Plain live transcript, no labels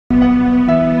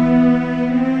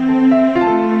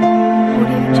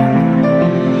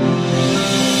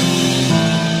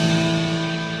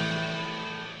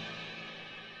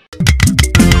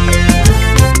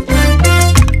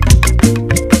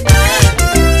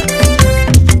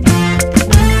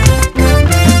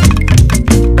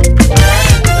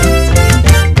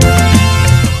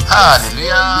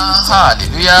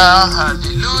Hallelujah,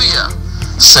 hallelujah.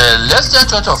 Celestial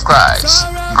Church of Christ,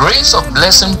 Grace of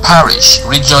Blessing Parish,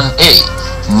 Region A,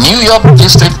 New York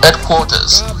District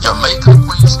Headquarters, Jamaica,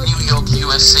 Queens, New York,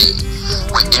 USA.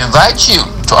 We invite you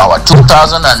to our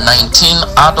 2019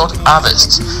 Adult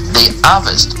Harvest, the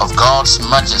Harvest of God's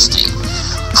Majesty.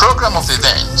 Program of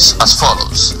events as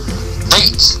follows.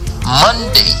 Date: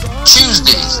 Monday,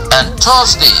 Tuesday, and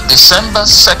Thursday, December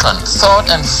 2nd, 3rd,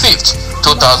 and 5th,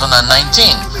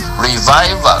 2019.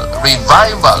 Revival,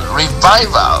 revival,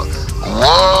 revival.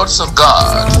 Words of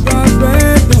God.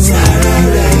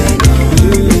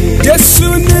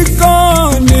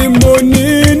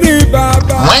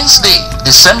 Wednesday,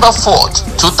 December 4th,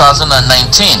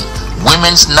 2019,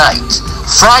 Women's Night.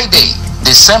 Friday,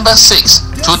 December 6th,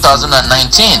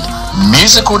 2019,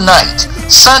 Musical Night.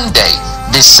 Sunday,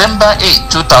 December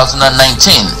 8th,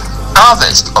 2019,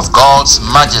 Harvest of God's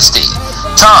Majesty.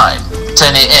 Time,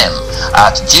 10 a.m.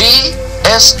 at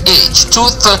JSH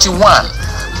 231,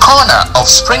 corner of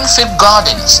Springfield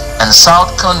Gardens and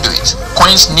South Conduit,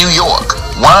 Queens, New York,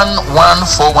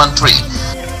 11413.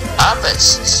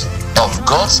 Harvest of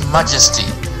God's Majesty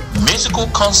musical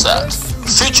concert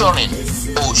featuring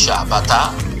Osha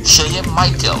Bata, Sheye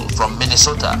Michael from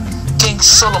Minnesota, King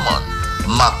Solomon,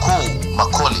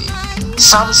 Macaulay,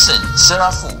 Samson,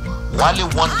 Seraphu, Wale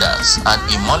Wonders, and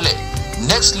Imole.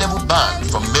 Next Level Band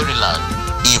from Maryland,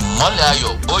 Imole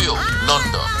Ayo Oyo,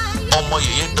 London,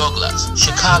 Omoyeye Douglas,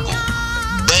 Chicago,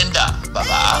 Benda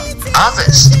Baba.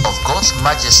 Harvest of God's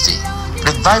Majesty,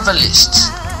 Revivalist,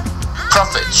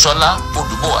 Prophet Shola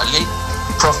Oduboale,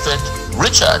 Prophet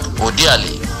Richard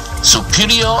Odiale,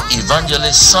 Superior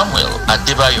Evangelist Samuel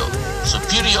Adebayo,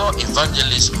 Superior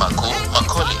Evangelist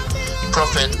Macaulay,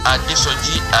 Prophet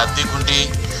Adesoji Abegunde,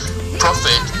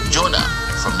 Prophet Jonah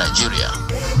from Nigeria.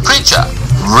 Preacher,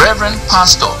 Reverend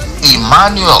Pastor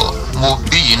Emmanuel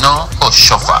Mobino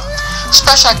Oshofa.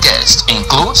 Special guest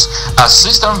includes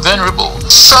Assistant Venerable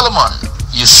Solomon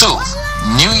Yusuf,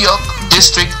 New York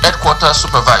District Headquarters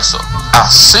Supervisor,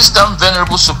 Assistant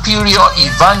Venerable Superior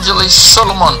Evangelist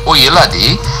Solomon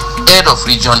Oyelade, Head of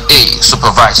Region A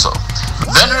Supervisor,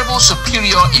 Venerable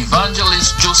Superior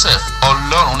Evangelist Joseph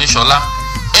Olorunishola,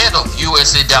 Head of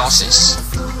USA Diocese,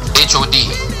 HOD,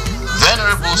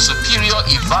 Venerable Superior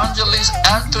Evangelist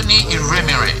Anthony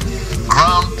Iremire,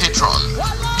 Grand Patron,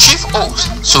 Chief Host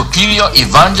Superior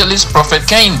Evangelist Prophet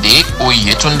Kehinde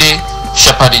Oyetunde,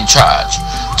 Shepherd in Charge,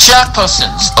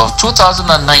 Chairpersons of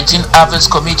 2019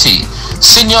 Harvest Committee,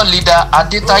 Senior Leader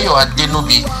Adetayo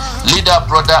Adenubi, Leader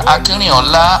Brother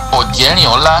Akinriola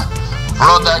Ojeriola,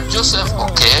 Brother Joseph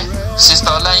Oke, Sister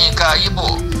Olayinka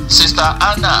Ayibo, Sister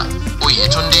Anna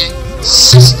Oyetunde,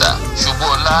 Sister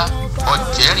Shubola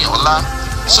Ojeriola,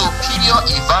 Superior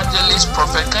Evangelist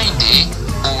Prophet Kehinde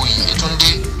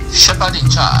Oyetunde, Shepherd in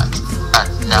Charge,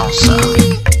 Announcer.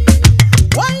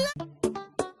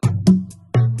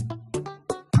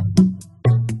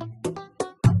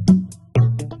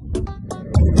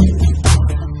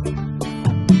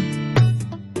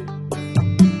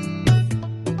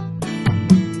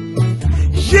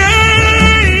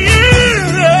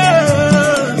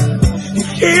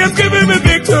 He has given me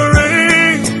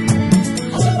victory.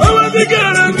 Oh, my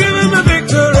God, I'm giving me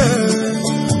victory.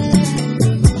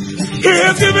 He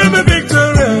has given me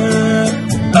victory.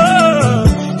 Oh.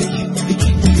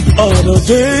 All the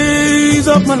days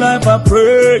of my life I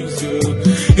praise you.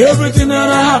 Everything that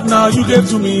I have now you gave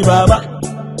to me, Baba.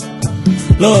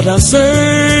 Lord, I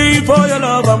say for your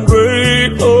love I'm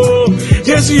grateful.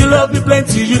 Yes, you love me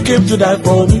plenty, you came to die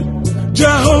for me.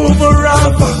 Jehovah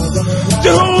Rapha,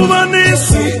 Jehovah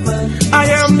Nissi, I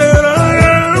am that I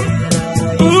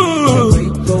am. Ooh.